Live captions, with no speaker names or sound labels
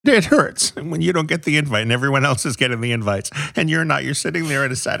It hurts when you don't get the invite and everyone else is getting the invites and you're not. You're sitting there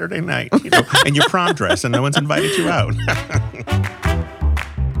at a Saturday night, in your prom dress and no one's invited you out.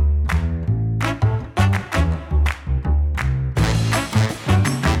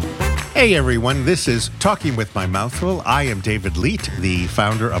 Hey everyone, this is Talking with My Mouthful. I am David Leet, the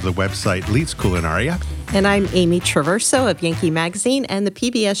founder of the website Leet's Culinaria. And I'm Amy Traverso of Yankee Magazine and the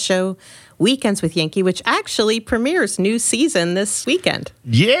PBS show Weekends with Yankee, which actually premieres new season this weekend.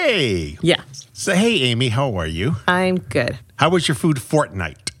 Yay! Yeah. So hey Amy, how are you? I'm good. How was your food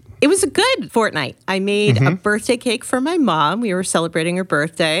fortnight? It was a good fortnight. I made a birthday cake for my mom. We were celebrating her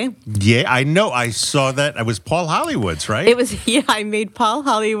birthday. Yeah, I know. I saw that. It was Paul Hollywood's, right? It was, I made Paul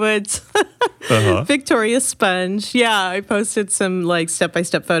Hollywood's Victoria sponge. Yeah, I posted some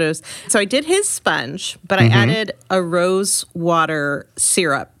step-by-step photos. So I did his sponge, but I added a rose water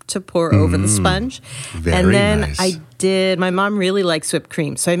syrup to pour over the sponge. Very nice. My mom really likes whipped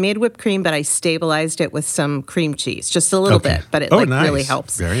cream. So I made whipped cream, but I stabilized it with some cream cheese, just a little bit, but it nice. really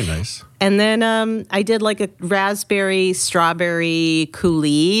helps. Very nice. And then I did a raspberry, strawberry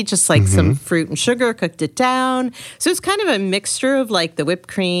coulis, just some fruit and sugar, cooked it down. So it's kind of a mixture of the whipped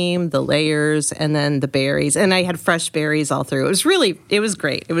cream, the layers, and then the berries. And I had fresh berries all through. It was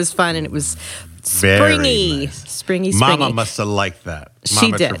great. It was fun and it was springy. Nice. Springy. Mama must have liked that.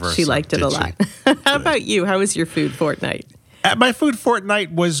 She did. Traverso, She liked it a lot. How about you? How was your food fortnight? My food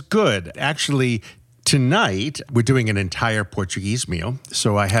fortnight was good. Actually, tonight, we're doing an entire Portuguese meal.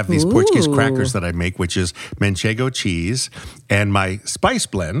 So I have these Portuguese crackers that I make, which is manchego cheese, and my spice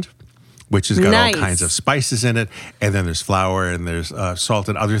blend, which has got all kinds of spices in it. And then there's flour and there's salt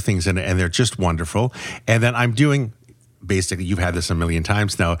and other things in it, and they're just wonderful. And then I'm doing, basically, you've had this a million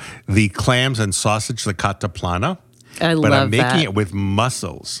times now, the clams and sausage, the cataplana. I love that. But I'm making it with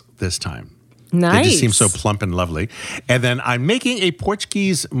mussels this time. Nice. They just seem so plump and lovely. And then I'm making a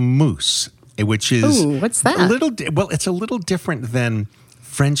Portuguese mousse, which is what's that? It's a little different than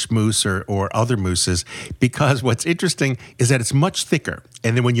French mousse or other mousses, because what's interesting is that it's much thicker.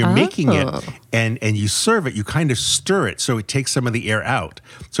 And then when you're making it and you serve it, you kind of stir it so it takes some of the air out.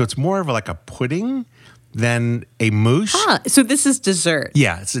 So it's more of a pudding than a mousse. So this is dessert.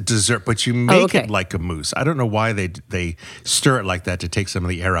 Yeah, it's a dessert, but you make it like a mousse. I don't know why they stir it like that to take some of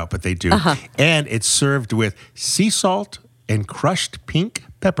the air out, but they do. And it's served with sea salt and crushed pink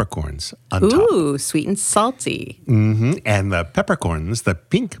peppercorns on top. Ooh, sweet and salty. And the peppercorns, the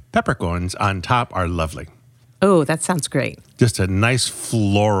pink peppercorns on top are lovely. Oh, that sounds great. Just a nice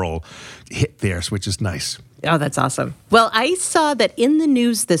floral hit there, which is nice. Oh, that's awesome. Well, I saw that in the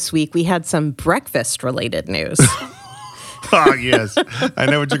news this week, we had some breakfast-related news. Oh, yes. I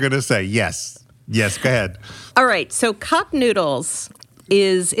know what you're going to say. Yes. Yes, go ahead. All right. So Cup Noodles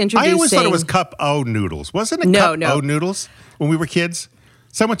is introducing... I always thought it was Cup O Noodles. Wasn't it Cup O Noodles when we were kids?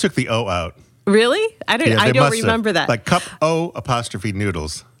 Someone took the O out. Really? I don't remember that. Like Cup O apostrophe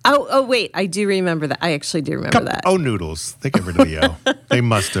Noodles. Oh, wait. I do remember that. I actually do remember that. Cup O Noodles. They got rid of the O. They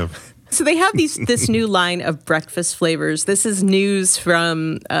must have. So they have this new line of breakfast flavors. This is news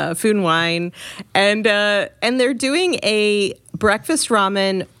from Food and Wine, and they're doing a breakfast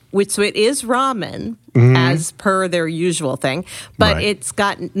ramen, which so it is ramen as per their usual thing, but it's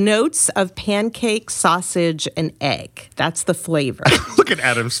got notes of pancake, sausage, and egg. That's the flavor. Look at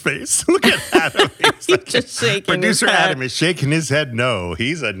Adam's face. Look at Adam. He's just shaking. Producer his head. Adam is shaking his head. No,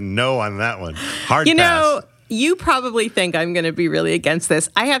 he's a no on that one. Hard You pass. know. You probably think I'm going to be really against this.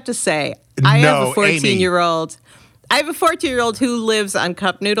 I have to say, I have a 14-year-old. I have a 14-year-old who lives on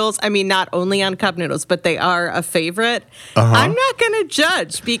cup noodles. I mean, not only on cup noodles, but they are a favorite. I'm not going to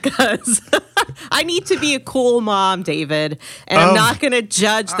judge because I need to be a cool mom, David, and I'm not going to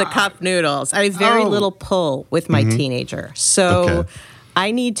judge the cup noodles. I have very little pull with my teenager. So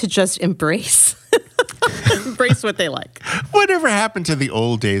I need to just embrace what they like. Whatever happened to the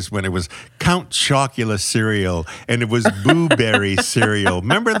old days when it was Count Chocula cereal and it was Boo Berry cereal?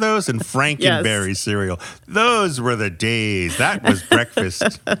 Remember those? And Frankenberry cereal. Those were the days. That was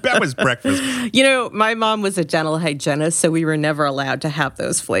breakfast. That was breakfast. You know, my mom was a dental hygienist, so we were never allowed to have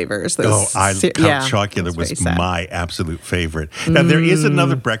those flavors. Count Chocula was my absolute favorite. Now, there is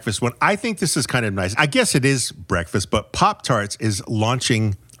another breakfast one. I think this is kind of nice. I guess it is breakfast, but Pop-Tarts is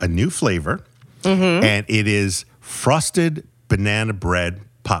launching a new flavor. And it is frosted banana bread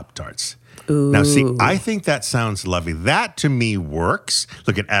Pop-Tarts. Now, see, I think that sounds lovely. That, to me, works.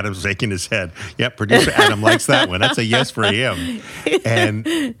 Look at Adam shaking his head. Yep, producer Adam likes that one. That's a yes for him. And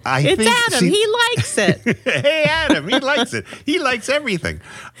I think... Adam. He likes it. Hey, Adam, he likes it. He likes everything.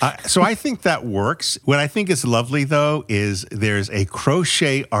 So I think that works. What I think is lovely, though, is there's a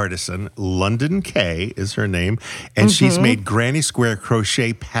crochet artisan, London Kay is her name, and she's made Granny Square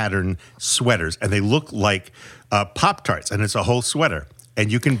crochet pattern sweaters, and they look like Pop-Tarts, and it's a whole sweater. And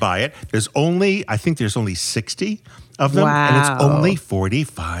you can buy it. I think there's only 60 of them, and it's only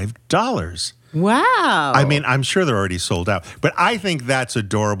 $45. Wow. I mean, I'm sure they're already sold out, but I think that's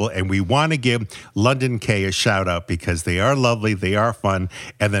adorable, and we want to give London Kay a shout out because they are lovely, they are fun,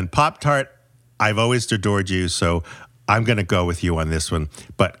 and then Pop-Tart, I've always adored you, so I'm going to go with you on this one.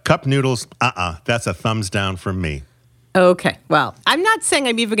 But cup noodles, that's a thumbs down from me. Okay. Well, I'm not saying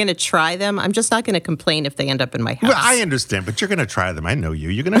I'm even going to try them. I'm just not going to complain if they end up in my house. Well, I understand, but you're going to try them. I know you.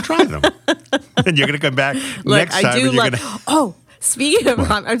 You're going to try them. And you're going to come back next time. And you're Oh, speaking of,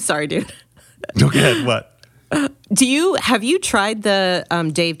 I'm sorry, dude. Go ahead. What? Have you tried the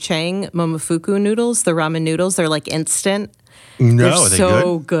Dave Chang Momofuku noodles, the ramen noodles? They're like instant. No, they're are they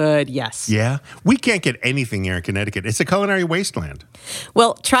so good. Yes. Yeah. We can't get anything here in Connecticut. It's a culinary wasteland.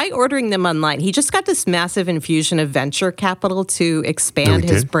 Well, try ordering them online. He just got this massive infusion of venture capital to expand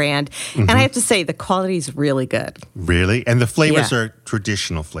his brand. And I have to say, the quality is really good. Really? And the flavors are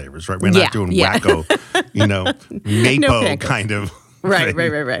traditional flavors, right? We're not doing wacko, mapo kind of. Right.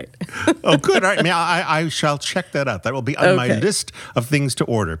 Oh, good. All right. I shall check that out. That will be on my list of things to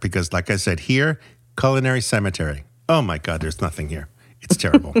order because, like I said, here, Culinary Cemetery. Oh, my God, there's nothing here. It's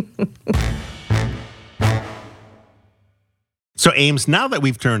terrible. So, Ames, now that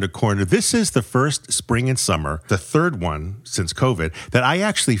we've turned a corner, this is the first spring and summer, the third one since COVID, that I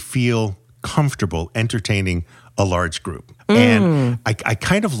actually feel comfortable entertaining a large group. And I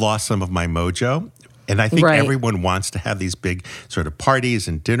kind of lost some of my mojo. And I think everyone wants to have these big sort of parties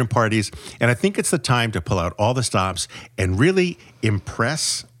and dinner parties. And I think it's the time to pull out all the stops and really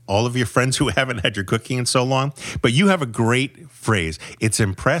impress all of your friends who haven't had your cooking in so long. But you have a great phrase. It's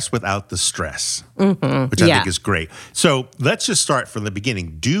impress without the stress, which I think is great. So let's just start from the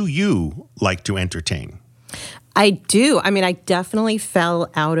beginning. Do you like to entertain? I do. I mean, I definitely fell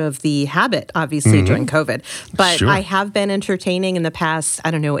out of the habit, obviously, during COVID. But I have been entertaining in the past,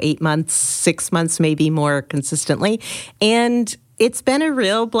 8 months, 6 months, maybe more consistently. And it's been a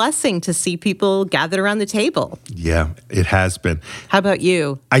real blessing to see people gathered around the table. Yeah, it has been. How about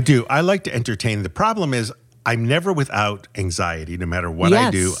you? I do. I like to entertain. The problem is I'm never without anxiety, no matter what I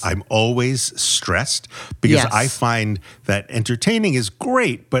do. I'm always stressed because I find that entertaining is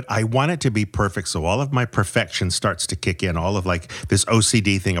great, but I want it to be perfect. So all of my perfection starts to kick in, all of like this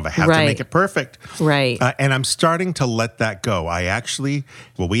OCD thing of I have to make it perfect. Right. And I'm starting to let that go.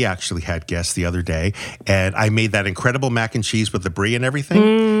 We actually had guests the other day, and I made that incredible mac and cheese with the brie and everything,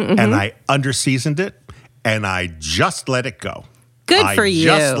 and I under-seasoned it, and I just let it go. Good for you.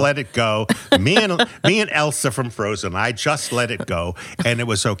 I just let it go. Me and Elsa from Frozen, I just let it go, and it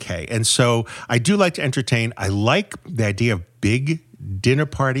was okay. And so I do like to entertain. I like the idea of big dinner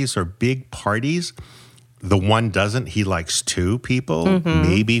parties or big parties. The one doesn't. He likes 2 people,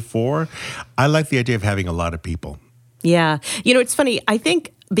 maybe 4. I like the idea of having a lot of people. Yeah. It's funny. I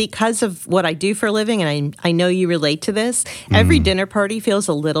think because of what I do for a living, and I know you relate to this, every dinner party feels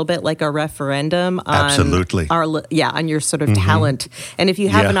a little bit like a referendum on on your sort of talent. And if you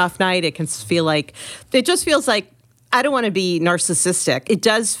have an off night, it just feels like, I don't want to be narcissistic. It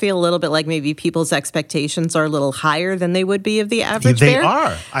does feel a little bit like maybe people's expectations are a little higher than they would be of the average bear. They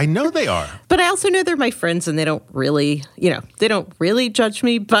are. I know they are. But I also know they're my friends and they don't really, they don't really judge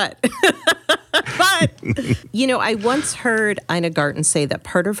me, but... But, I once heard Ina Garten say that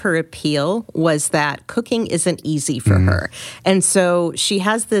part of her appeal was that cooking isn't easy for her. And so she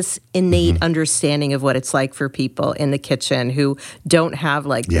has this innate understanding of what it's like for people in the kitchen who don't have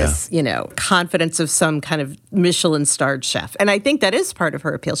this, confidence of some kind of Michelin-starred chef. And I think that is part of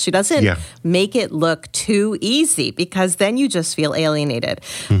her appeal. She doesn't make it look too easy because then you just feel alienated.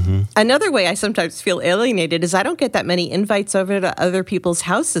 Another way I sometimes feel alienated is I don't get that many invites over to other people's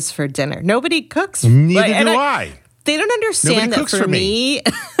houses for dinner. Nobody cooks. Neither do I. They don't understand that for me,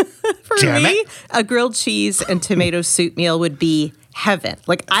 a grilled cheese and tomato soup meal would be heaven.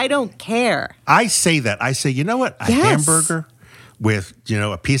 I don't care. I say that. I say, you know what? A hamburger with,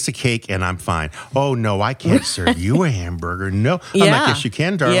 a piece of cake and I'm fine. Oh, no, I can't serve you a hamburger. No. I'm like, yes, you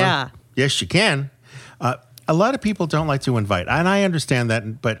can, darling. Yeah. Yes, you can. A lot of people don't like to invite, and I understand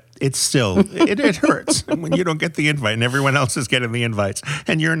that, but it's still, it hurts when you don't get the invite and everyone else is getting the invites,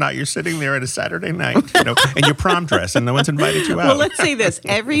 and you're not. You're sitting there at a Saturday night, in your prom dress, and no one's invited you out. Well, let's say this.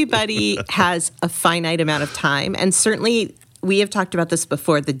 Everybody has a finite amount of time, and certainly we have talked about this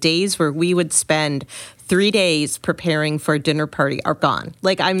before. The days where we would spend 3 days preparing for a dinner party are gone.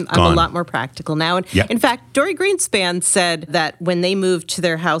 Like I'm a lot more practical now. And in fact, Dory Greenspan said that when they moved to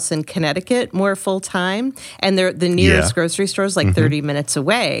their house in Connecticut more full time, and the nearest grocery store is like 30 minutes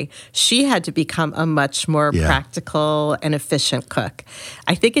away, she had to become a much more practical and efficient cook.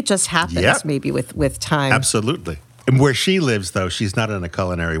 I think it just happens maybe with time. Absolutely. And where she lives, though, she's not in a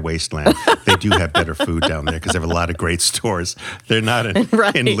culinary wasteland. They do have better food down there because they have a lot of great stores. They're not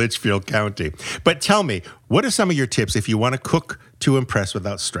in Litchfield County. But tell me, what are some of your tips if you want to cook to impress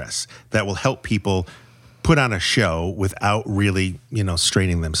without stress that will help people put on a show without really,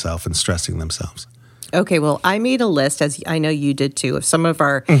 straining themselves and stressing themselves? Okay, well, I made a list, as I know you did too, of some of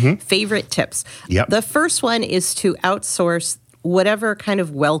our favorite tips. Yep. The first one is to outsource whatever kind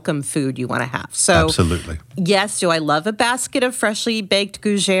of welcome food you want to have. So, absolutely. Yes, do I love a basket of freshly baked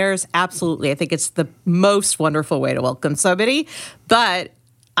gougères? Absolutely. I think it's the most wonderful way to welcome somebody. But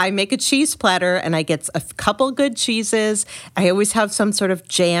I make a cheese platter and I get a couple good cheeses. I always have some sort of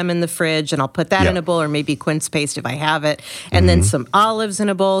jam in the fridge and I'll put that in a bowl, or maybe quince paste if I have it. And then some olives in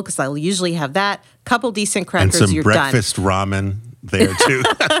a bowl because I'll usually have that. Couple decent crackers, and some you're breakfast ramen there too.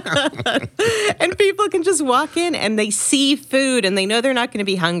 And people can just walk in and they see food and they know they're not going to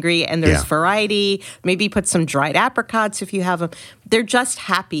be hungry, and there's variety. Maybe put some dried apricots if you have them. They're just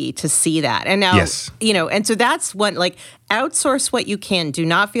happy to see that. And now, and so that's one, like, outsource what you can. Do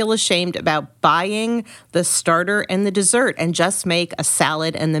not feel ashamed about buying the starter and the dessert, and just make a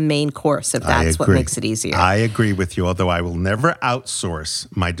salad and the main course if that's what makes it easier. I agree with you, although I will never outsource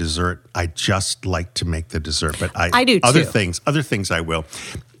my dessert. I just like to make the dessert, but I do too. Other things I will.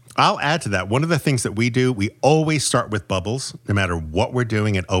 I'll add to that. One of the things that we do, we always start with bubbles. No matter what we're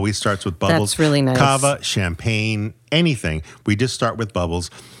doing, it always starts with bubbles. That's really nice. Cava, champagne, anything. We just start with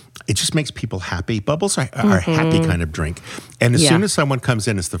bubbles. It just makes people happy. Bubbles are a happy kind of drink. And as soon as someone comes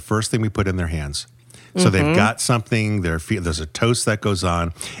in, it's the first thing we put in their hands. So they've got something, there's a toast that goes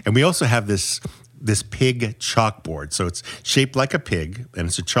on. And we also have this pig chalkboard. So it's shaped like a pig, and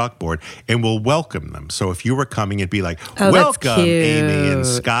it's a chalkboard, and we'll welcome them. So if you were coming, it'd be like, welcome, Amy and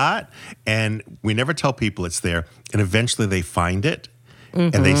Scott. And we never tell people it's there. And eventually they find it.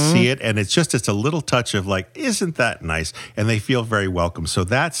 And they see it, and it's a little touch of like, isn't that nice? And they feel very welcome. So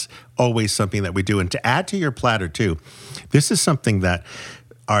that's always something that we do. And to add to your platter too, this is something that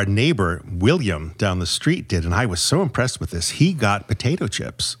our neighbor, William, down the street did, and I was so impressed with this. He got potato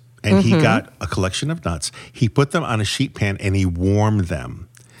chips, and he got a collection of nuts. He put them on a sheet pan, and he warmed them.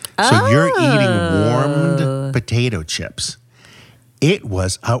 So you're eating warmed potato chips. It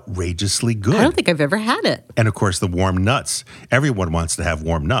was outrageously good. I don't think I've ever had it. And, of course, the warm nuts. Everyone wants to have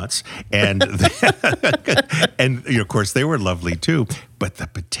warm nuts. And, of course, they were lovely, too. But the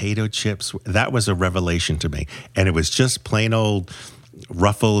potato chips, that was a revelation to me. And it was just plain old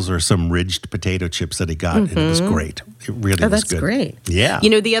Ruffles or some ridged potato chips that he got, and it was great. It really was good. That's great. Yeah.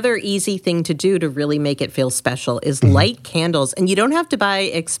 The other easy thing to do to really make it feel special is light candles. And you don't have to buy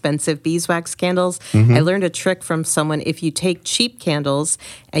expensive beeswax candles. I learned a trick from someone. If you take cheap candles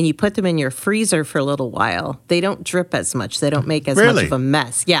and you put them in your freezer for a little while, they don't drip as much. They don't make as much of a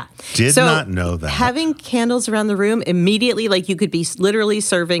mess. Yeah. Did not know that. Having candles around the room immediately, like you could be literally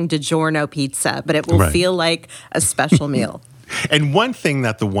serving DiGiorno pizza, but it will feel like a special meal. And one thing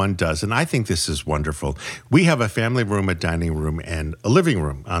that the One does, and I think this is wonderful, we have a family room, a dining room, and a living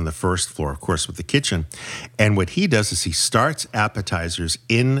room on the first floor, of course, with the kitchen. And what he does is he starts appetizers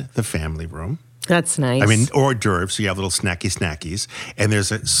in the family room. That's nice. I mean, hors d'oeuvres, so you have little snackies, and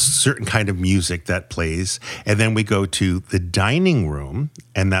there's a certain kind of music that plays. And then we go to the dining room,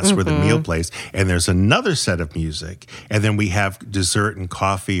 and that's where the meal plays. And there's another set of music. And then we have dessert and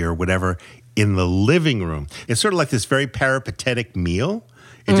coffee or whatever in the living room. It's sort of like this very peripatetic meal.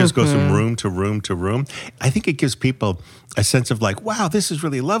 It just goes from room to room to room. I think it gives people a sense of like, wow, this is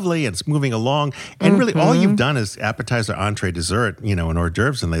really lovely, and it's moving along. And really all you've done is appetizer, entree, dessert, and hors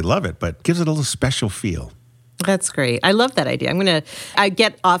d'oeuvres, and they love it, but it gives it a little special feel. That's great. I love that idea. I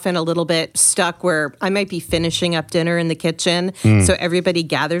get often a little bit stuck where I might be finishing up dinner in the kitchen. So everybody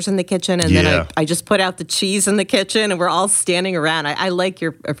gathers in the kitchen, and then I just put out the cheese in the kitchen and we're all standing around. I like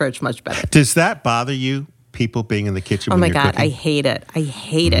your approach much better. Does that bother you? People being in the kitchen? Oh my God, cooking? I hate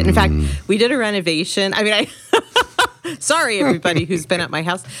it. In fact, we did a renovation. Sorry, everybody who's been at my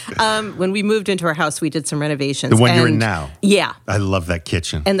house. When we moved into our house, we did some renovations. The one you're in now? Yeah. I love that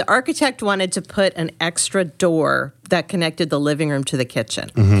kitchen. And the architect wanted to put an extra door that connected the living room to the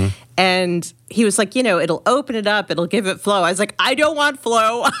kitchen. And he was like, it'll open it up, it'll give it flow. I was like, I don't want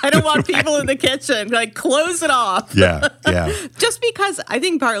flow. I don't want people in the kitchen. Like, close it off. Yeah. Just because I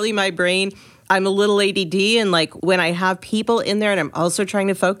think partly my brain, I'm a little ADD, and like when I have people in there and I'm also trying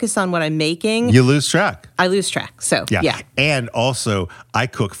to focus on what I'm making, you lose track. I lose track. So, yeah. And also, I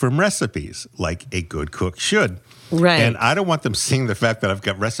cook from recipes like a good cook should. Right. And I don't want them seeing the fact that I've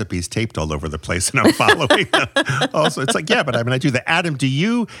got recipes taped all over the place and I'm following them. Also, it's like, yeah, but I mean, I do that. Adam, do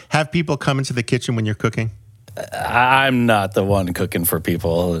you have people come into the kitchen when you're cooking? I'm not the one cooking for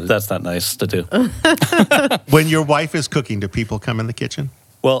people. That's not nice to do. When your wife is cooking, do people come in the kitchen?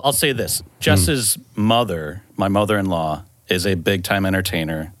 Well, I'll say this. Jess's mother, my mother-in-law, is a big-time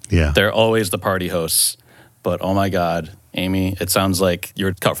entertainer. Yeah. They're always the party hosts. But, oh my God, Amy, it sounds like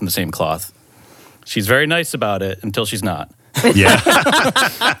you're cut from the same cloth. She's very nice about it until she's not. Yeah.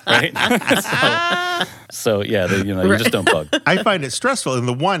 Right? so yeah, you just don't bug. I find it stressful. And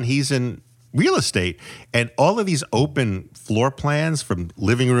the one, he's in real estate, and all of these open floor plans from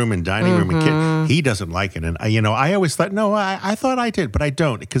living room and dining room and kitchen, he doesn't like it. And I always thought, no, I thought I did, but I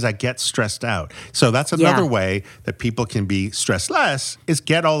don't, because I get stressed out. So that's another way that people can be stressed less, is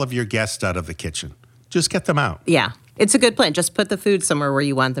get all of your guests out of the kitchen. Just get them out. Yeah. It's a good plan. Just put the food somewhere where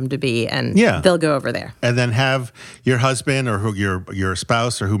you want them to be, and they'll go over there. And then have your husband or your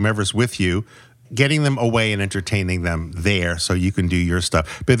spouse or whomever's with you getting them away and entertaining them there so you can do your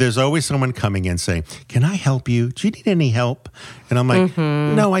stuff. But there's always someone coming in saying, can I help you? Do you need any help? And I'm like,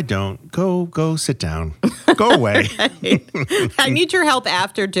 no, I don't. Go sit down. Go away. I need your help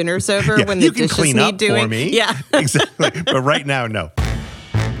after dinner's over when the you can dishes clean need up doing. for me. Yeah. Exactly. But right now, no.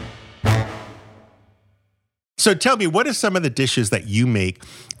 So tell me, what are some of the dishes that you make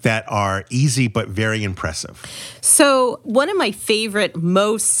that are easy but very impressive? So one of my favorite,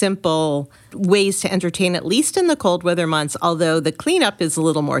 most simple ways to entertain, at least in the cold weather months, although the cleanup is a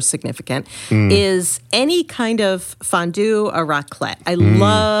little more significant, is any kind of fondue or raclette. I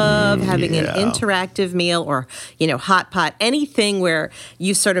love having an interactive meal or, hot pot, anything where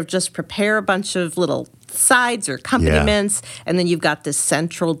you sort of just prepare a bunch of little sides or accompaniments, and then you've got this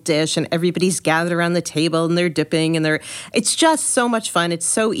central dish and everybody's gathered around the table and they're dipping and it's just so much fun. It's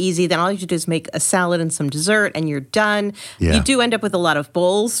so easy. Then all you have to do is make a salad and some dessert and you're done. You do end up with a lot of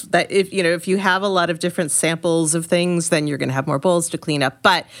bowls that if you have a lot of different samples of things, then you're going to have more bowls to clean up.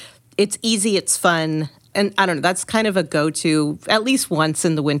 But it's easy, it's fun. And I don't know, that's kind of a go-to at least once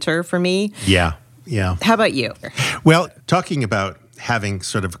in the winter for me. Yeah. Yeah. How about you? Well, talking about having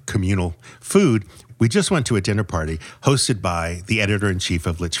sort of communal food, we just went to a dinner party hosted by the editor-in-chief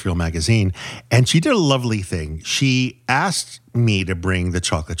of Litchfield Magazine, and she did a lovely thing. She asked me to bring the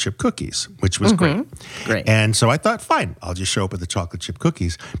chocolate chip cookies, which was great. And so I thought, fine, I'll just show up with the chocolate chip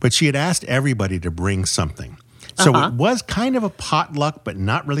cookies. But she had asked everybody to bring something. So it was kind of a potluck, but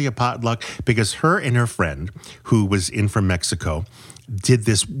not really a potluck, because her and her friend, who was in from Mexico, did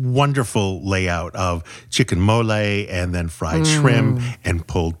this wonderful layout of chicken mole and then fried shrimp and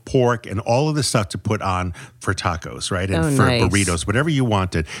pulled pork and all of the stuff to put on for tacos, right? And for burritos, whatever you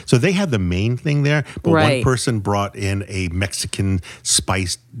wanted. So they had the main thing there, but one person brought in a Mexican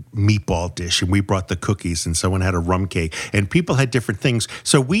spiced meatball dish, and we brought the cookies, and someone had a rum cake, and people had different things.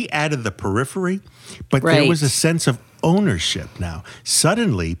 So we added the periphery, but there was a sense of ownership now.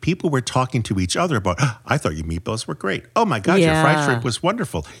 Suddenly, people were talking to each other about, I thought your meatballs were great. Oh my God, your fried shrimp was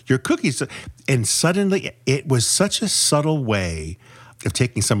wonderful. Your cookies. And suddenly, it was such a subtle way of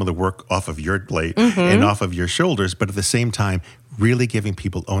taking some of the work off of your plate and off of your shoulders, but at the same time, really giving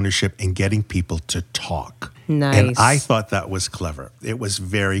people ownership and getting people to talk. Nice. And I thought that was clever. It was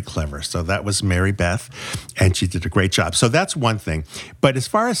very clever. So that was Mary Beth, and she did a great job. So that's one thing. But as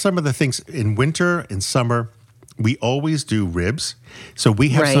far as some of the things in winter and summer, we always do ribs. So we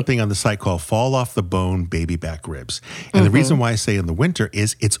have something on the site called Fall Off the Bone Baby Back Ribs. And the reason why I say in the winter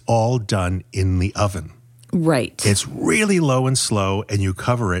is it's all done in the oven. Right. It's really low and slow, and you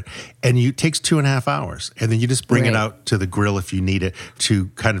cover it, and it takes 2.5 hours. And then you just bring it out to the grill if you need it to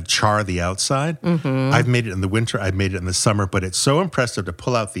kind of char the outside. I've made it in the winter, I've made it in the summer, but it's so impressive to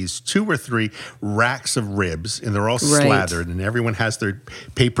pull out these 2 or 3 racks of ribs, and they're all slathered, and everyone has their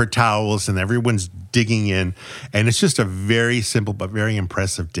paper towels, and everyone's digging in. And it's just a very simple but very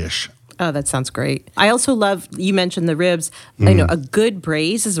impressive dish. Oh, that sounds great. I also love, you mentioned the ribs. I know a good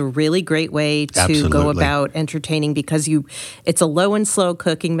braise is a really great way to go about entertaining because it's a low and slow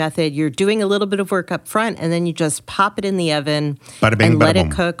cooking method. You're doing a little bit of work up front and then you just pop it in the oven and let it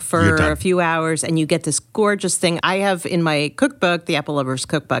cook for a few hours and you get this gorgeous thing. I have in my cookbook, the Apple Lovers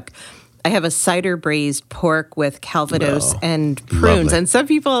Cookbook, I have a cider braised pork with Calvados and prunes. Lovely. And some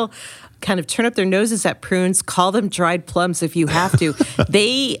people kind of turn up their noses at prunes, call them dried plums if you have to.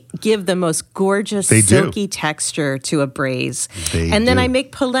 They give the most gorgeous, silky texture to a braise. And then I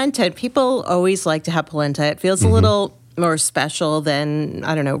make polenta. People always like to have polenta. It feels a little more special than,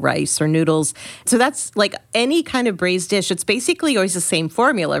 I don't know, rice or noodles. So that's like any kind of braised dish. It's basically always the same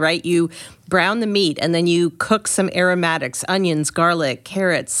formula, right? You brown the meat and then you cook some aromatics, onions, garlic,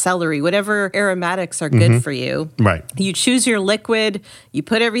 carrots, celery, whatever aromatics are good for you. Right. You choose your liquid, you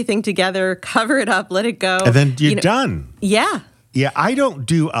put everything together, cover it up, let it go. And then you're done. Yeah. Yeah, I don't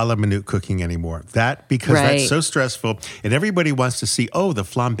do a la minute cooking anymore. Because that's so stressful. And everybody wants to see, the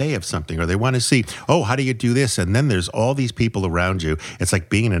flambe of something. Or they want to see, how do you do this? And then there's all these people around you. It's like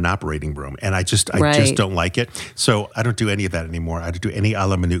being in an operating room. And I just don't like it. So I don't do any of that anymore. I don't do any a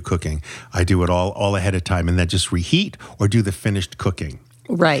la minute cooking. I do it all ahead of time and then just reheat or do the finished cooking.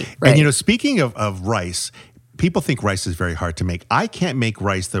 Right. And, speaking of rice, people think rice is very hard to make. I can't make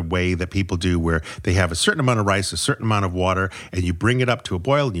rice the way that people do, where they have a certain amount of rice, a certain amount of water, and you bring it up to a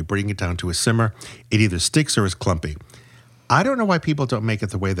boil and you bring it down to a simmer. It either sticks or is clumpy. I don't know why people don't make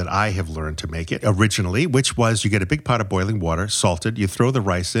it the way that I have learned to make it originally, which was you get a big pot of boiling water, salted, you throw the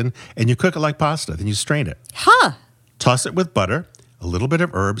rice in, and you cook it like pasta. Then you strain it. Toss it with butter, a little bit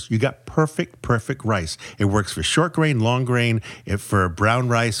of herbs. You got perfect rice. It works for short grain, long grain, for brown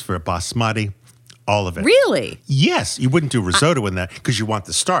rice, for basmati. All of it. Really? Yes. You wouldn't do risotto in that because you want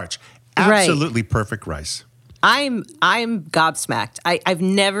the starch. Absolutely perfect rice. I'm gobsmacked. I've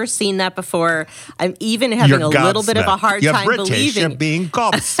never seen that before. I'm even having a little bit of a hard time believing. You're being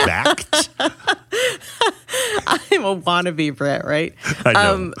gobsmacked. I'm a wannabe Brit, right? I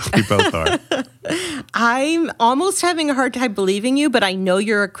know. We both are. I'm almost having a hard time believing you, but I know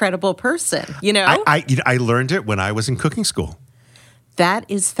you're a credible person. I learned it when I was in cooking school. That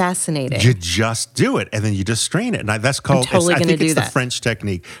is fascinating. You just do it, and then you just strain it. And that's called, I think it's the French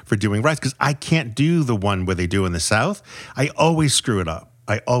technique for doing rice, because I can't do the one where they do in the South. I always screw it up.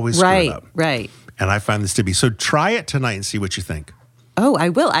 Right. And I find this to be. So try it tonight and see what you think. Oh, I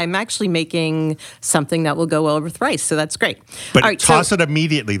will. I'm actually making something that will go well with rice, so that's great. But toss it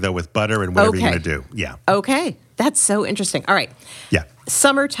immediately, though, with butter and whatever you're going to do. Yeah. Okay. That's so interesting. All right. Yeah.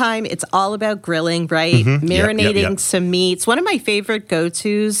 Summertime, it's all about grilling, right? Marinating some meats. One of my favorite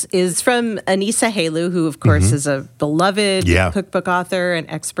go-tos is from Anissa Hailu, who, of course, is a beloved cookbook author and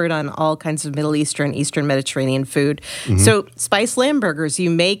expert on all kinds of Middle Eastern, Eastern Mediterranean food. So spiced lamb burgers, you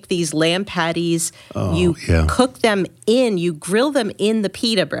make these lamb patties, you cook them you grill them in the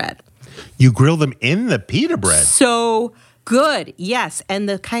pita bread. You grill them in the pita bread? So good, yes. And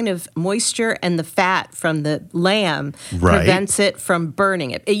the kind of moisture and the fat from the lamb prevents it from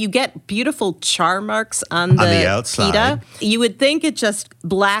burning it. You get beautiful char marks on the outside. Pita. You would think it just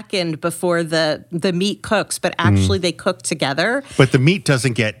blackened before the meat cooks, but actually they cook together. But the meat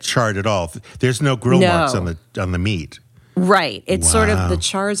doesn't get charred at all. There's no grill marks on the meat. Right. It's sort of the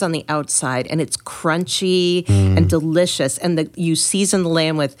char's on the outside, and it's crunchy and delicious. And you season the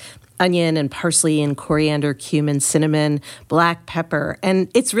lamb with onion and parsley and coriander, cumin, cinnamon, black pepper.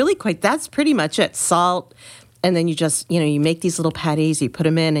 And it's really that's pretty much it. Salt. And then you just, you make these little patties, you put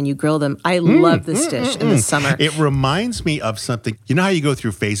them in and you grill them. I love this dish in the summer. It reminds me of something. You know how you go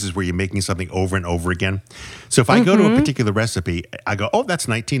through phases where you're making something over and over again? So if I go to a particular recipe, I go, that's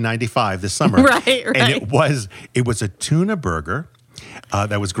 1995 this summer. Right. And it was a tuna burger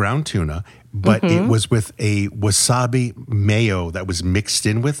that was ground tuna, but it was with a wasabi mayo that was mixed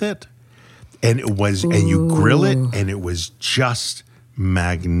in with it. And and you grill it, and it was just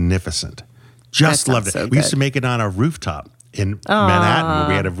magnificent. Just loved it. We used to make it on our rooftop in Manhattan, where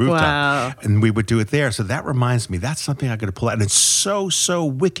we had a rooftop, and we would do it there. So that reminds me, that's something I got to pull out, and it's so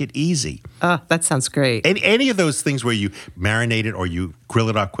wicked easy. Oh, that sounds great. And any of those things where you marinate it or you grill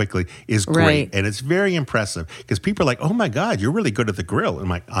it off quickly is great, and it's very impressive because people are like, "Oh my God, you're really good at the grill." And I'm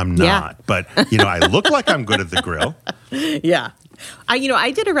like, "I'm not," but I look like I'm good at the grill. Yeah.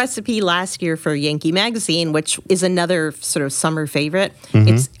 I did a recipe last year for Yankee Magazine, which is another sort of summer favorite.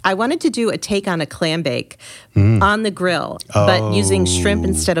 I wanted to do a take on a clam bake on the grill, but using shrimp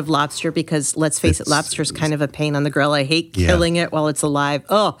instead of lobster because, let's face it, lobster is kind of a pain on the grill. I hate killing it while it's alive.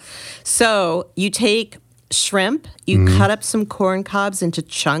 So you take shrimp, you cut up some corn cobs into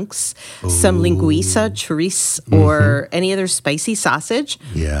chunks, some linguiça, chorizo, or any other spicy sausage.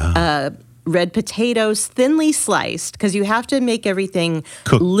 Red potatoes, thinly sliced, because you have to make everything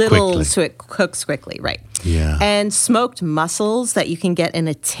little so it cooks quickly, right? Yeah. And smoked mussels that you can get in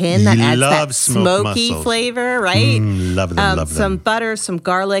a tin that adds that smoky flavor, right? Love them, Some butter, some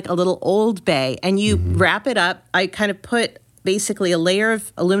garlic, a little Old Bay, and you wrap it up. I kind of put basically a layer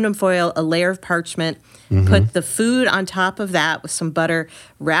of aluminum foil, a layer of parchment, put the food on top of that with some butter,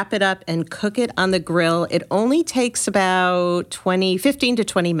 wrap it up, and cook it on the grill. It only takes about 15 to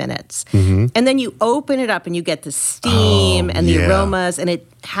 20 minutes. And then you open it up and you get the steam and the aromas, and it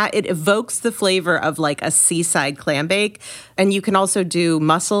evokes the flavor of like a seaside clam bake. And you can also do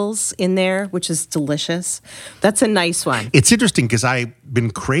mussels in there, which is delicious. That's a nice one. It's interesting because I've been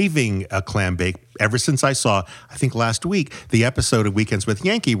craving a clam bake ever since I saw, I think last week, the episode of Weekends with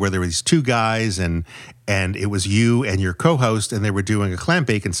Yankee where there were these two guys and it was you and your co-host, and they were doing a clam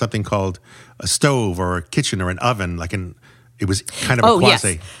bake in something called a stove or a kitchen or an oven, it was kind of a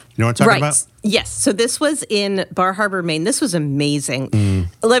quasi. Yes. You know what I'm talking about? Yes. So this was in Bar Harbor, Maine. This was amazing.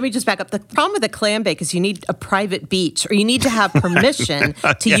 Let me just back up. The problem with a clam bake is you need a private beach, or you need to have permission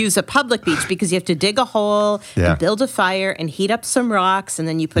to use a public beach, because you have to dig a hole and build a fire and heat up some rocks, and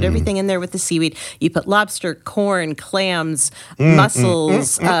then you put everything in there with the seaweed. You put lobster, corn, clams,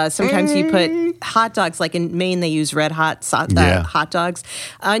 mussels. Sometimes you put hot dogs. Like in Maine, they use red hot hot dogs.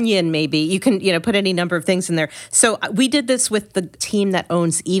 Onion, maybe. You can put any number of things in there. So we did this with the team that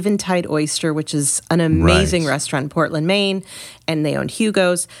owns Eventide Oyster, which is an amazing restaurant in Portland, Maine, and they own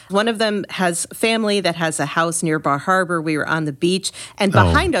Hugo's. One of them has family that has a house near Bar Harbor. We were on the beach, and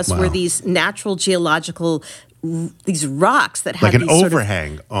behind us were these natural geological these rocks that had like an these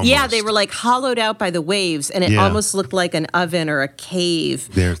overhang. Almost. Yeah, they were like hollowed out by the waves, and it almost looked like an oven or a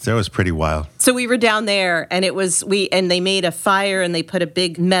cave. That was pretty wild. So we were down there, and they made a fire, and they put a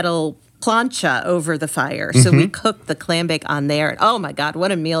big metal plancha over the fire. So we cooked the clam bake on there. And oh my God,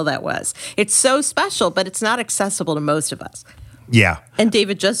 what a meal that was. It's so special, but it's not accessible to most of us. Yeah. And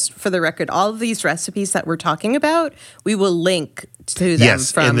David, just for the record, all of these recipes that we're talking about, we will link to them.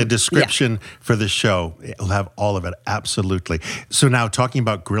 Yes, in the description for the show. It'll have all of it, absolutely. So now talking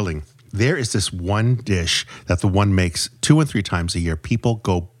about grilling, there is this one dish that the one makes 2 and 3 times a year. People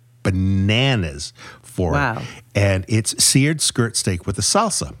go bananas for it. And it's seared skirt steak with a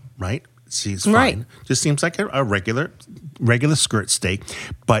salsa, right? It's fine. Right. Just seems like a regular skirt steak,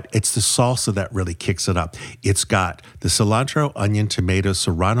 but it's the salsa that really kicks it up. It's got the cilantro, onion, tomato,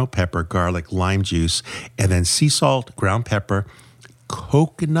 serrano pepper, garlic, lime juice, and then sea salt, ground pepper,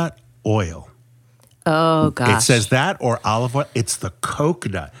 coconut oil. Oh, gosh. It says that or olive oil. It's the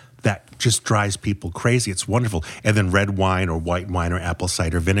coconut that just drives people crazy. It's wonderful. And then red wine or white wine or apple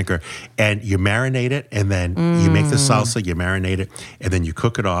cider vinegar. And you marinate it, and then you make the salsa, you marinate it, and then you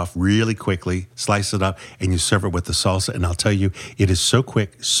cook it off really quickly, slice it up, and you serve it with the salsa. And I'll tell you, it is so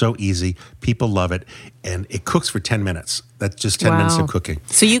quick, so easy. People love it. And it cooks for 10 minutes. That's just 10 minutes of cooking.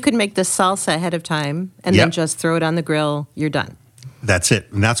 So you could make the salsa ahead of time and then just throw it on the grill. You're done. That's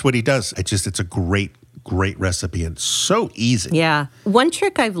it. And that's what he does. It's a great recipe and so easy. Yeah. One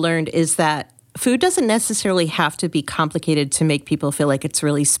trick I've learned is that food doesn't necessarily have to be complicated to make people feel like it's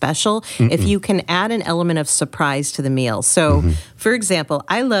really special if you can add an element of surprise to the meal. So, for example,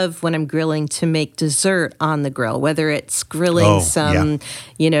 I love when I'm grilling to make dessert on the grill, whether it's grilling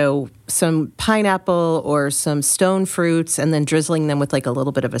some pineapple or some stone fruits and then drizzling them with like a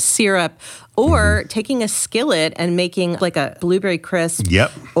little bit of a syrup, or taking a skillet and making like a blueberry crisp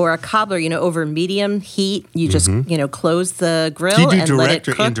or a cobbler, over medium heat. You just, close the grill Do you do and let it direct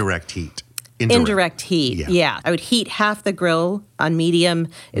cook. or indirect heat? Indirect heat, yeah. I would heat half the grill on medium.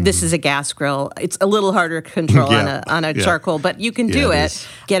 This is a gas grill. It's a little harder to control on a charcoal, but you can do it.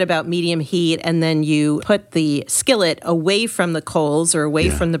 Get about medium heat, and then you put the skillet away from the coals or away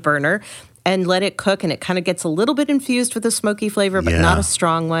from the burner and let it cook, and it kind of gets a little bit infused with a smoky flavor, but not a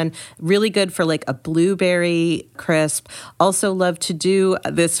strong one. Really good for like a blueberry crisp. Also love to do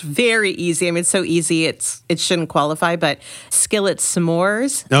this very easy. I mean, it's so easy, it shouldn't qualify, but skillet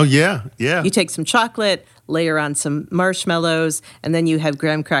s'mores. Oh, yeah, yeah. You take some chocolate, layer on some marshmallows, and then you have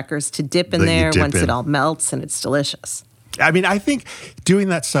graham crackers to dip in there once it all melts, and it's delicious. I mean, I think doing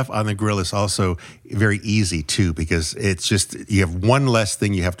that stuff on the grill is also very easy, too, because it's just, you have one less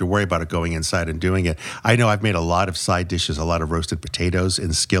thing you have to worry about it going inside and doing it. I know I've made a lot of side dishes, a lot of roasted potatoes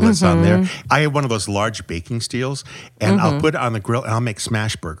in skillets on there. I have one of those large baking steels, and I'll put it on the grill, and I'll make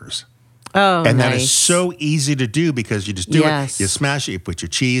smash burgers. Oh, and nice. that is so easy to do because you just do it. You smash it, you put your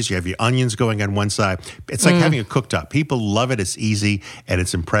cheese, you have your onions going on one side. It's like having a cooktop. People love it. It's easy and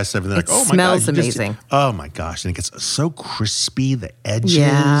it's impressive. And they're like, oh my God. It smells amazing. Oh my gosh. And it gets so crispy, the edges.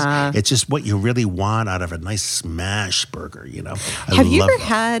 Yeah. It's just what you really want out of a nice smash burger, Have you ever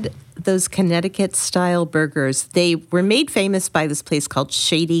had those Connecticut-style burgers? They were made famous by this place called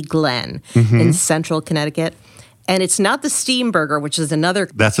Shady Glen in central Connecticut. And it's not the steam burger, which is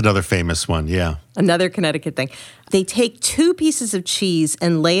That's another famous one, yeah. Another Connecticut thing. They take 2 pieces of cheese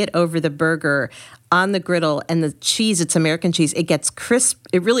and lay it over the burger on the griddle, and the cheese, it's American cheese, it gets crisp.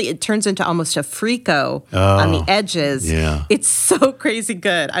 It turns into almost a frico on the edges. Yeah. It's so crazy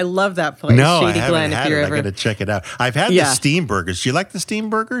good. I love that place. No, Shady I haven't Glen, had if you're it. ever... I got to check it out. I've had the steam burgers. Do you like the steam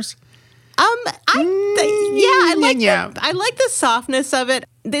burgers? I like the softness of it.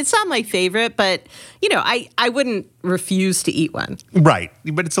 It's not my favorite, but I wouldn't refuse to eat one. Right,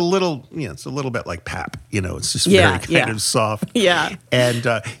 but it's a little, it's a little bit like pap. It's just very kind of soft. Yeah.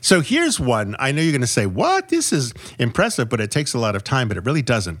 And so here's one. I know you're going to say, "What? This is impressive," but it takes a lot of time. But it really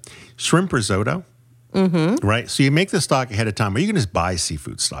doesn't. Shrimp risotto. Mm-hmm. Right? So you make the stock ahead of time, or you can just buy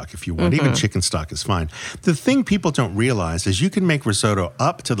seafood stock if you want. Even chicken stock is fine. The thing people don't realize is you can make risotto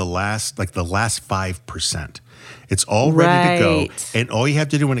up to the last 5%. It's all ready to go. And all you have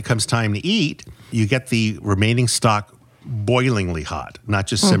to do when it comes time to eat, you get the remaining stock boilingly hot, not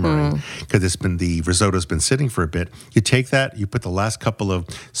just simmering, because the risotto's been sitting for a bit. You take that, you put the last couple of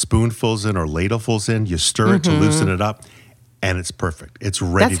spoonfuls in or ladlefuls in, you stir it to loosen it up, and it's perfect. It's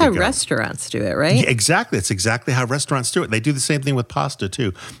ready to go. That's how restaurants do it, right? Yeah, exactly. It's exactly how restaurants do it. They do the same thing with pasta,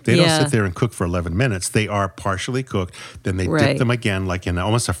 too. They don't sit there and cook for 11 minutes. They are partially cooked. Then they dip them again, like in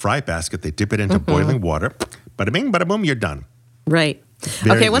almost a fry basket. They dip it into boiling water. Bada bing, bada boom, you're done. Right.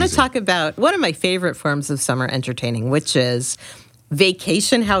 Very I want to easy. talk about one of my favorite forms of summer entertaining, which is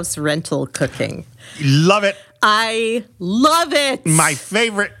vacation house rental cooking. Love it. I love it. My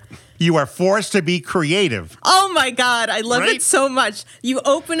favorite. You are forced to be creative. Oh my God, I love it so much. You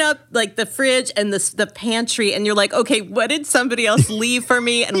open up like the fridge and the pantry, and you're like, okay, what did somebody else leave for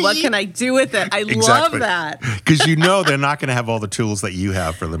me, and what can I do with it? I love that. Because they're not going to have all the tools that you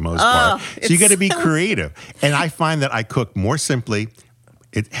have for the most part. So you got to be creative. And I find that I cook more simply.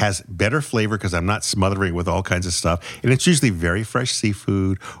 It has better flavor because I'm not smothering with all kinds of stuff. And it's usually very fresh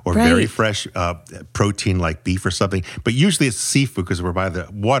seafood or very fresh protein like beef or something. But usually it's seafood because we're by the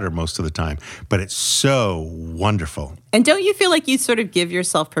water most of the time. But it's so wonderful. And don't you feel like you sort of give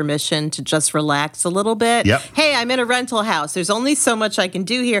yourself permission to just relax a little bit? Yep. Hey, I'm in a rental house. There's only so much I can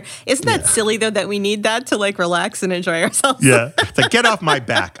do here. Isn't that silly, though, that we need that to like relax and enjoy ourselves? Yeah. It's like, get off my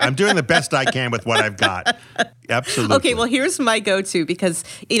back. I'm doing the best I can with what I've got. Absolutely. Okay, well, here's my go-to because,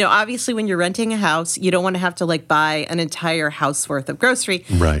 obviously when you're renting a house, you don't want to have to like buy an entire house worth of grocery.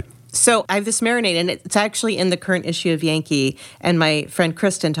 Right. So I have this marinade, and it's actually in the current issue of Yankee, and my friend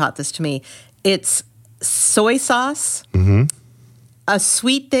Kristen taught this to me. It's soy sauce, a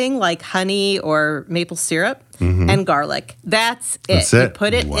sweet thing like honey or maple syrup, and garlic. That's it. That's it. You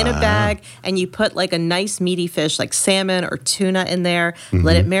put it in a bag, and you put like a nice meaty fish like salmon or tuna in there,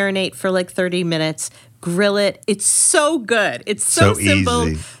 let it marinate for like 30 minutes, grill it. It's so good. It's so simple,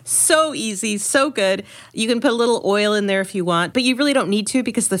 easy. So easy, so good. You can put a little oil in there if you want, but you really don't need to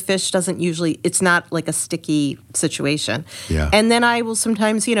because the fish it's not like a sticky situation. Yeah. And then I will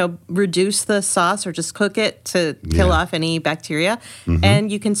sometimes, reduce the sauce or just cook it to kill off any bacteria.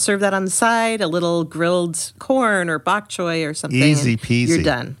 And you can serve that on the side, a little grilled corn or bok choy or something. Easy peasy. You're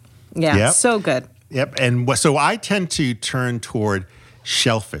done. Yeah, so good. Yep. And so I tend to turn toward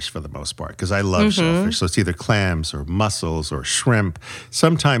shellfish for the most part because I love shellfish. So it's either clams or mussels or shrimp,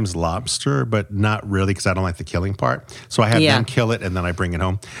 sometimes lobster, but not really because I don't like the killing part. So I have them kill it and then I bring it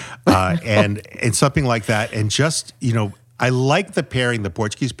home. And something like that. And just, I like the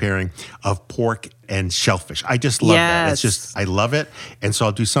Portuguese pairing of pork and shellfish. I just love that. It's just, I love it. And so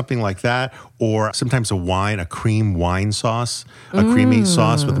I'll do something like that. Or sometimes a cream wine sauce, a creamy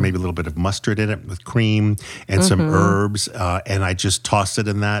sauce with maybe a little bit of mustard in it with cream and some herbs. And I just toss it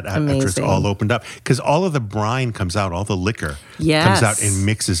in that after it's all opened up. Because all of the brine comes out, all the liquor comes out and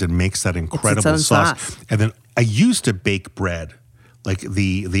mixes and makes that incredible sauce. And then I used to bake bread. Like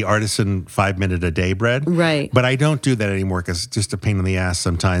the artisan 5-minute a day bread. Right. But I don't do that anymore because it's just a pain in the ass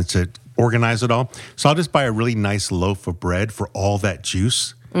sometimes to organize it all. So I'll just buy a really nice loaf of bread for all that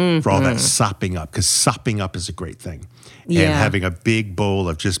juice, for all that sopping up, because sopping up is a great thing. Yeah. And having a big bowl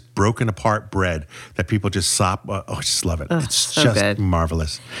of just broken apart bread that people just sop. I just love it. It's so just good.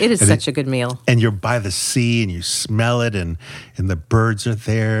 marvelous. It is such a good meal. And you're by the sea and you smell it and the birds are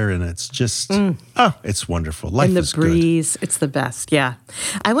there and it's just, it's wonderful. Life is good. And the breeze, it's the best. Yeah.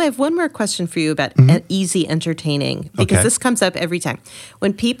 I have one more question for you about easy entertaining because this comes up every time.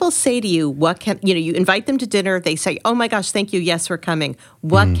 When people say to you, you invite them to dinner, they say, oh my gosh, thank you. Yes, we're coming.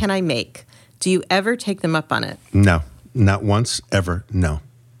 What can I make? Do you ever take them up on it? No. Not once, ever, no.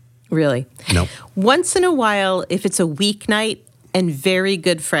 Really? No. Once in a while, if it's a weeknight and very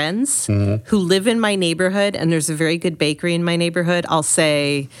good friends who live in my neighborhood and there's a very good bakery in my neighborhood, I'll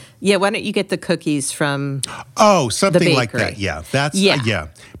say, why don't you get the cookies from something like that. Yeah, that's,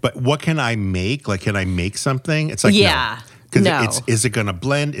 But what can I make? Like, can I make something? It's like, no. Because is it going to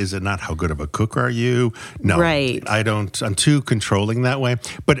blend? Is it not? How good of a cook are you? No. Right. I'm too controlling that way.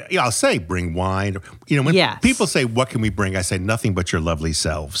 But I'll say bring wine. When people say, what can we bring? I say, nothing but your lovely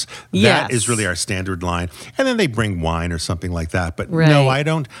selves. That is really our standard line. And then they bring wine or something like that. But no, I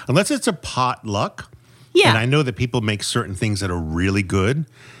don't. Unless it's a potluck. Yeah. And I know that people make certain things that are really good.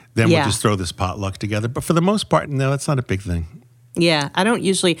 Then we'll just throw this potluck together. But for the most part, no, that's not a big thing. Yeah, I don't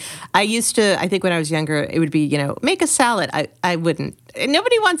usually. I think when I was younger, it would be, make a salad. I wouldn't.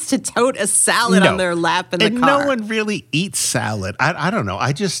 Nobody wants to tote a salad on their lap in the car. No one really eats salad. I don't know.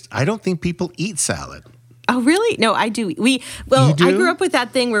 I don't think people eat salad. Oh, really? No, I do. I grew up with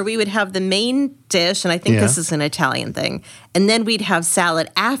that thing where we would have the main dish, and I think this is an Italian thing, and then we'd have salad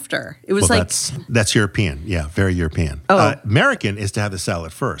after. It was that's European. Yeah, very European. Oh. American is to have the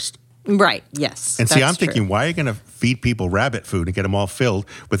salad first. Right, yes. And see, I'm thinking, why are you going to feed people rabbit food and get them all filled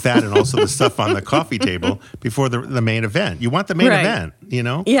with that and also the stuff on the coffee table before the main event? You want the main event,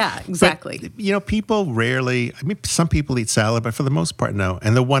 Yeah, exactly. But, people rarely, some people eat salad, but for the most part, no.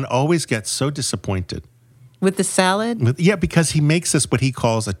 And the one always gets so disappointed. With the salad? Because he makes us what he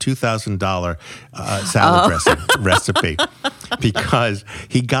calls a $2,000 salad dressing recipe. Because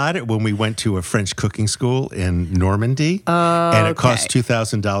he got it when we went to a French cooking school in Normandy. And it cost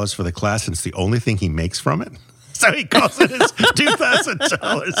 $2,000 for the class, and it's the only thing he makes from it. So he calls it his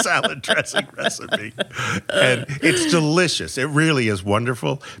 $2,000 salad dressing recipe. And it's delicious. It really is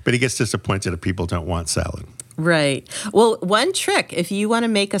wonderful. But he gets disappointed if people don't want salad. Right. Well, one trick, if you want to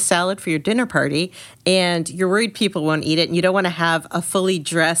make a salad for your dinner party and you're worried people won't eat it and you don't want to have a fully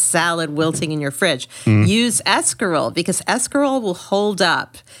dressed salad wilting in your fridge, use escarole, because escarole will hold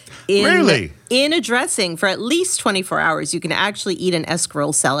up in a dressing for at least 24 hours. You can actually eat an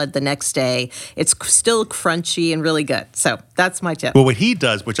escarole salad the next day. It's still crunchy and really good. So that's my tip. Well, what he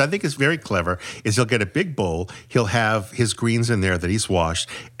does, which I think is very clever, is he'll get a big bowl. He'll have his greens in there that he's washed,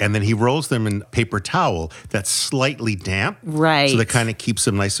 and then he rolls them in paper towel that's slightly damp. Right. So that kind of keeps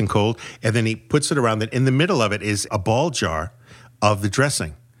them nice and cold. And then he puts it around. In the middle of it is a ball jar of the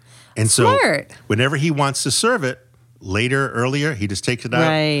dressing. And so whenever he wants to serve it, earlier, he just takes it out,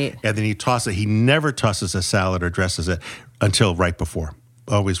 and then he tosses it. He never tosses a salad or dresses it until right before.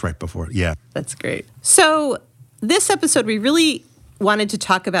 Always right before, yeah. That's great. So this episode, we really wanted to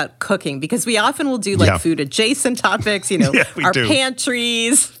talk about cooking, because we often will do food-adjacent topics, our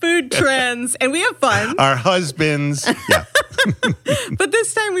pantries, food trends, and we have fun. Our husbands, yeah. But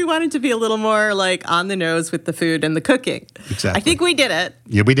this time we wanted to be a little more on the nose with the food and the cooking. Exactly. I think we did it.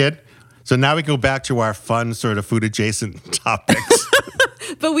 Yeah, we did. So now we go back to our fun sort of food-adjacent topics.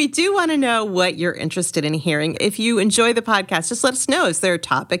 But we do want to know what you're interested in hearing. If you enjoy the podcast, just let us know. Is there a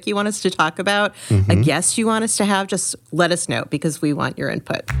topic you want us to talk about? A guest you want us to have? Just let us know, because we want your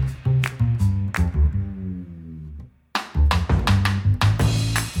input.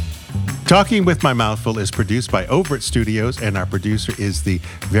 Talking with My Mouthful is produced by Overt Studios, and our producer is the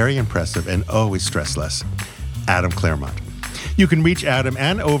very impressive and always stressless Adam Claremont. You can reach Adam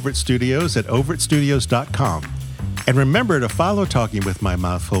and Overt Studios at overtstudios.com. And remember to follow Talking with My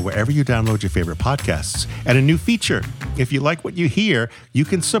Mouthful wherever you download your favorite podcasts. And a new feature, if you like what you hear, you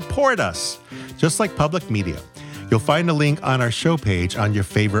can support us, just like public media. You'll find a link on our show page on your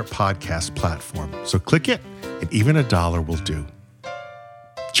favorite podcast platform. So click it, and even $1 will do.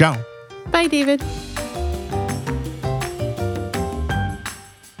 Ciao. Bye, David.